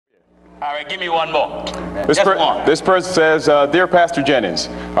All right, give me one more. This person says, Dear Pastor Jennings,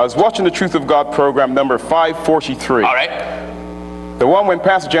 I was watching the Truth of God program number 543. All right. The one when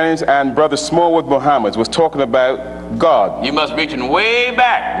Pastor Jennings and Brother Smallwood Muhammad was talking about God. You must be reaching way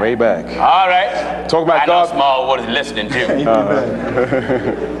back. Way back. All right. Talking about God. I know Smallwood is listening too.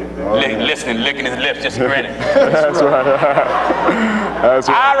 Listening, licking his lips, just grinning. That's right. That's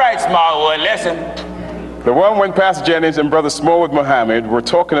right. All right, Smallwood, listen. The one when Pastor Jennings and Brother Smallwood Muhammad were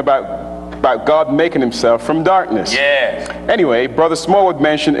talking about God making himself from darkness. Yes. Anyway, Brother Smallwood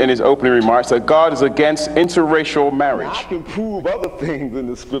mentioned in his opening remarks that God is against interracial marriage. I can prove other things in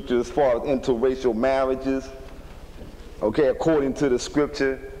the scripture as far as interracial marriages. Okay, according to the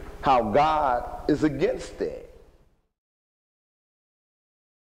scripture, how God is against that.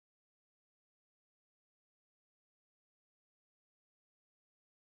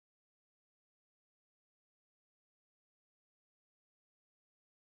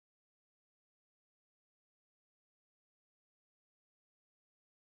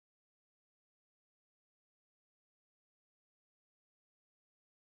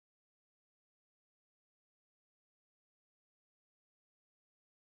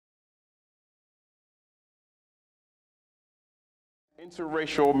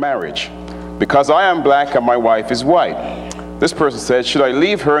 Interracial marriage. Because I am black and my wife is white. This person says, should I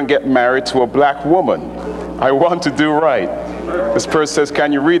leave her and get married to a black woman? I want to do right. This person says,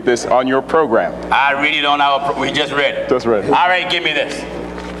 can you read this on your program? I read it on our we just read it. Just read it. All right, give me this.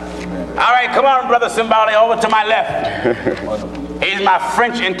 All right, come on, Brother Simbali, over to my left. He's my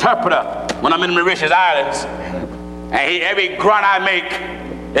French interpreter when I'm in Mauritius Islands. And every grunt I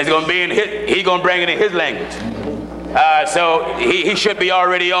make is going to be in his, he's going to bring it in his language. So he should be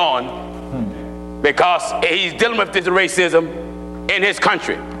already on, because he's dealing with this racism in his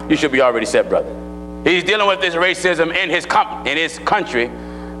country. You should be already set, brother. He's dealing with this racism in his country,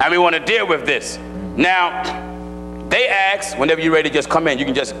 and we want to deal with this. Now, they ask, whenever you're ready to just come in, you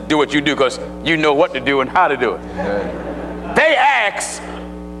can just do what you do, because you know what to do and how to do it. They ask,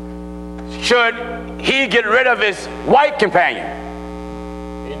 should he get rid of his white companion?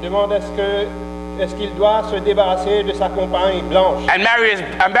 Il demande est-ce qu'il doit se débarrasser de sa compagne blanche and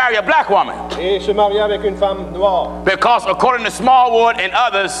marry a black woman? Et se marier avec une femme noire. Because according to Smallwood and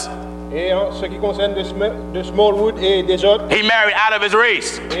others, et en ce qui concerne de Smallwood et des autres, he married out of his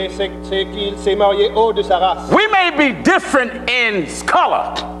race. Et c'est qu'il s'est marié hors de sa race. We may be different in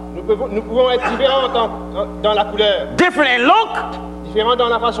color. Nous pouvons être différents dans la couleur. Different in look. Différents dans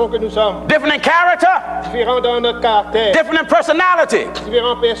la façon que nous sommes. Different in character. Différents dans notre caractère. Different in personality.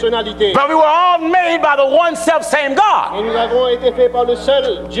 Différentes personnalités. But we were all made by the one self same God. Et nous avons été faits par le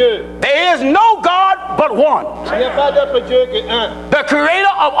seul Dieu. There is no God but one. Il n'y a pas d'autre Dieu qu'un. The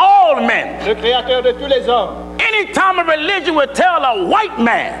creator of all men. Le créateur de tous les hommes. Anytime a religion would tell a white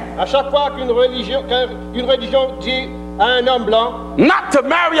man, à chaque fois qu'une religion dit à un homme blanc, not to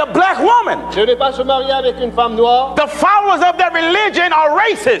marry a black woman, de ne pas se marier avec une femme noire, the followers of that religion are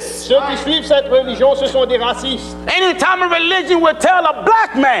racist. Ceux qui suivent cette religion, ce sont des racistes. Anytime a religion would tell a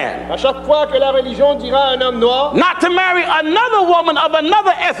black man, à chaque fois que la religion dira à un homme noir, not to marry another woman of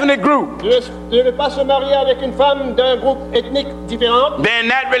another ethnic group, de ne pas se marier avec une femme d'un groupe ethnique différent, then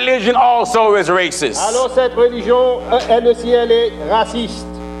that religion also is racist. Alors cette religion, elle aussi, elle est raciste.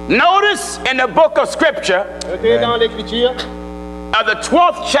 Notice in the book of scripture, dans l'écriture, of the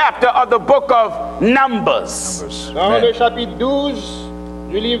 12th chapter of the book of Numbers. Dans le chapitre 12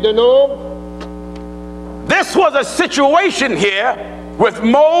 du livre de Nombres, this was a situation here with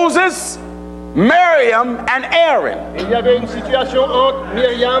Moses, Miriam, and Aaron. Il y avait une situation entre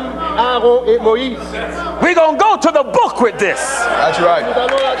Myriam, Aaron et Moïse. We're going to go to the book with this. That's right. Nous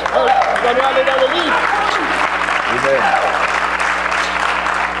allons aller dans le livre. Amen.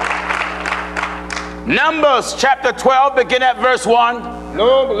 Numbers chapter 12, begin at verse 1.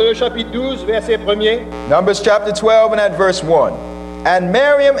 Nombres, le chapitre 12, verset 1er. Numbers chapter 12 and at verse 1. And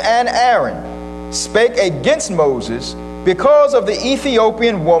Miriam and Aaron spake against Moses because of the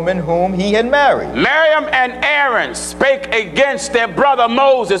Ethiopian woman whom he had married. Miriam and Aaron spake against their brother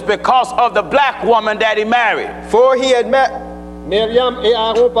Moses because of the black woman that he married. For he had met. Myriam et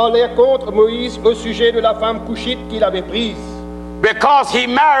Aaron parlèrent contre Moïse au sujet de la femme couchite qu'il avait prise. Because he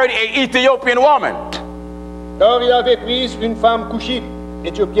married an Ethiopian woman. Car il avait prise une femme couchite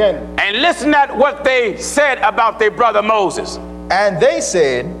éthiopienne. And listen at what they said about their brother Moses. And they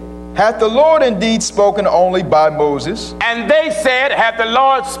said, hath the Lord indeed spoken only by Moses? And they said, hath the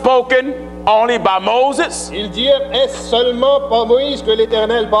Lord spoken only by Moses? Ils dirent, est-ce seulement par Moïse que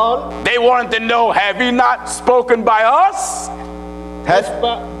l'Éternel parle? They wanted to know, have he not spoken by us?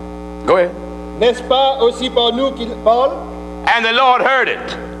 Go ahead. N'est-ce pas aussi par nous qu'il parle? And the Lord heard it.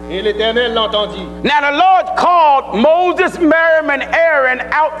 Et l'Éternel l'entendit. Now the Lord called Moses, Miriam, and Aaron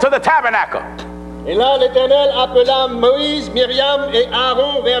out to the tabernacle. Et là, l'Éternel appela Moïse, Myriam et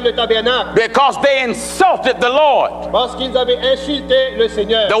Aaron vers le tabernacle. Because they insulted the Lord. Parce qu'ils avaient insulté le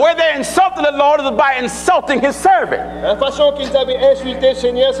Seigneur. The way they insulted the Lord is by insulting his servant. La façon qu'ils avaient insulté le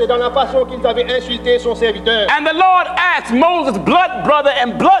Seigneur, c'est dans la façon qu'ils avaient insulté son serviteur. And the Lord asked Moses' blood brother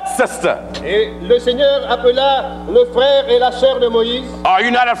and blood sister, Et le Seigneur appela le frère et la sœur de Moïse. are you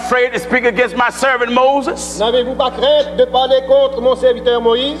not afraid to speak against my servant Moses? N'avez-vous pas crainte de parler contre mon serviteur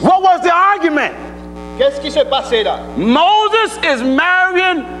Moïse? What was the argument? Qu'est-ce qui se passait là? Moses is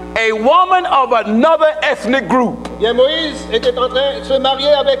marrying a woman of another ethnic group. Bien, Moïse était en train de se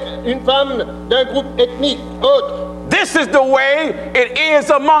marier avec une femme d'un groupe ethnique autre. This is the way it is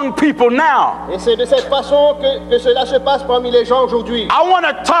among people now. Et c'est de cette façon que cela se passe parmi les gens aujourd'hui. I want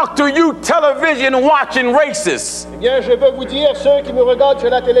to talk to you television watching racists, Eh bien, je veux vous dire, ceux qui me regardent sur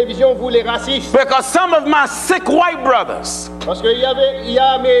la télévision, vous les racistes, because some of my sick white brothers parce qu'il y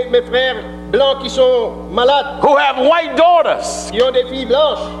a mes frères blancs qui sont malades, who have white daughters qui ont des filles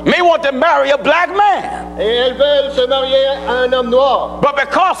blanches, may want to marry a black man. et elles veulent se marier à un homme noir. But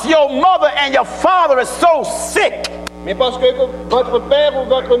because your mother and your father is so sick Mais parce que votre père ou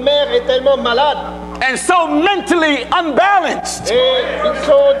votre mère est tellement malade, and so mentally unbalanced et ils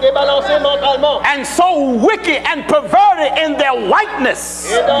sont débalancés mentalement, and so wicked and perverted in their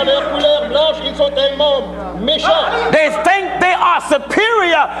whiteness, et dans leur couleur blanche, ils sont tellement méchants. they think they are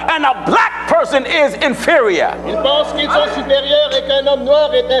superior and a black person is inferior. Ils pensent qu'ils sont supérieurs et qu'un homme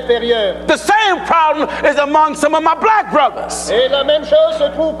noir est inférieur. The same problem is among some of my black brothers. Et la même chose se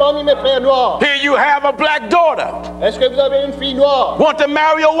trouve parmi mes frères noirs. Here you have a black daughter Est-ce que vous avez une fille noire want to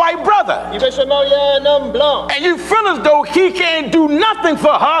marry a white brother, qui veut se marier à un homme blanc, and you feel as though he can't do nothing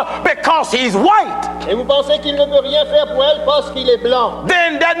for her because he's white? et vous pensez qu'il ne peut rien faire pour elle parce qu'il est blanc?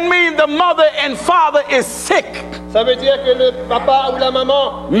 Then that means the mother and father is sick, Ça veut dire que le papa ou la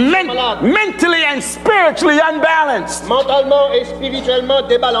maman sont malades, mentally and spiritually unbalanced. mentalement et spirituellement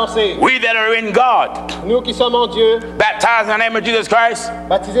débalancés. We that are in God, Nous qui sommes en Dieu, baptized in the name of Jesus Christ,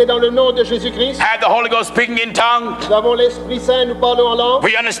 baptisés dans le nom de Jésus-Christ, have the Holy Ghost speaking in tongues. nous avons l'Esprit Saint, nous parlons en langue.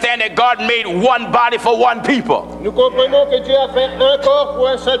 We understand that God made one body for one people. Nous comprenons que Dieu a fait un corps pour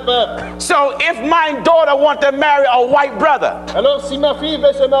un seul peuple. So if my daughter wants to marry a white brother, Alors si ma fille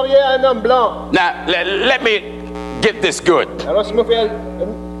veut se marier à un homme blanc, now let me get this good. alors je me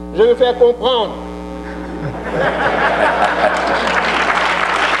fais comprendre.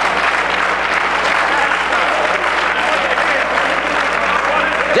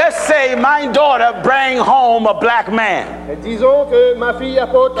 Just say my daughter bring home a black man. Et disons que ma fille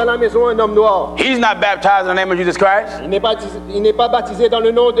apporte à la maison un homme noir. He's not baptized in the name of Jesus Christ. Il n'est pas baptisé dans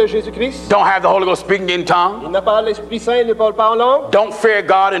le nom de Jésus-Christ. Don't have the Holy Ghost speaking in tongues. Il n'a pas l'Esprit Saint, il ne parle pas en langue. Don't fear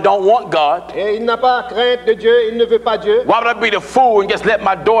God and don't want God. Et il n'a pas crainte de Dieu, il ne veut pas Dieu. Why would I be the fool and just let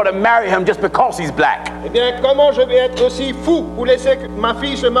my daughter marry him just because he's black? Eh bien, comment je vais être aussi fou pour laisser ma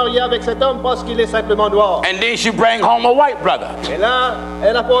fille se marier avec cet homme parce qu'il est simplement noir? And then she bring home a white brother Et là,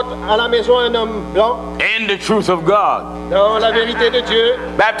 elle apporte à la maison un homme blanc in the truth of God. dans la vérité de Dieu.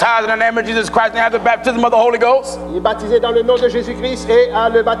 Baptized in the name of Jesus Christ and have the baptism of the Holy Ghost. Il est baptisé dans le nom de Jésus-Christ et a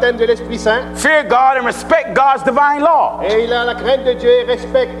le baptême de l'Esprit Saint. Fear God and respect God's divine law. Et il a la crainte de Dieu et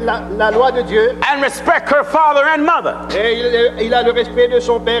respecte la loi de Dieu. And respect her father and mother. Et il a le respect de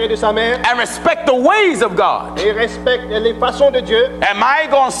son père et de sa mère. And respect the ways of God. Et il respecte les façons de Dieu. Am I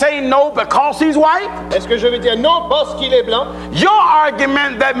going to say no because he's white? Est-ce que je veux dire non parce qu'il est blanc? Your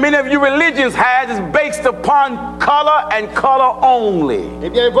argument that many of you religions has is based upon color and color only. Eh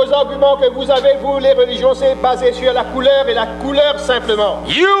bien, vos arguments que vous avez, vous, les religions, c'est basé sur la couleur et la couleur simplement.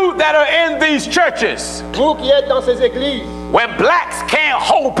 You that are in these churches Vous qui êtes dans ces églises, where blacks can't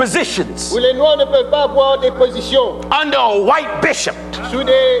hold positions où les noirs ne peuvent pas avoir des positions, under a white bishop, sous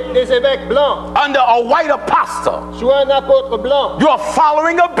des évêques blancs, under a white apostle, sous un apôtre blanc, you're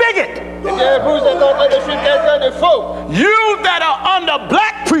following a bigot. eh bien, vous êtes en train de suivre quelqu'un de faux. You that are under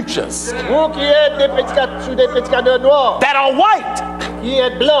black preachers Vous qui êtes sous des prédicateurs noirs, that are white, qui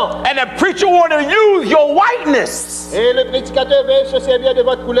êtes blancs, and the preacher want to use your whiteness et le prédicateur veut se servir de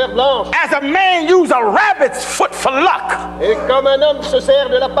votre couleur blanche. as a man use a rabbit's foot for luck Et comme un homme se sert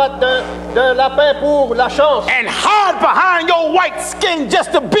de la patte d'un lapin pour la chance, and hide behind your white skin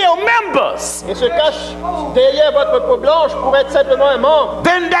just to build members, et se cache derrière votre peau blanche pour être simplement un membre,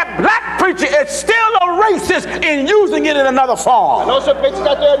 then that black preacher is still a racist in using it in another form. alors ce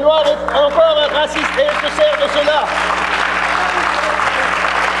prédicateur noir est encore un raciste et se sert de cela.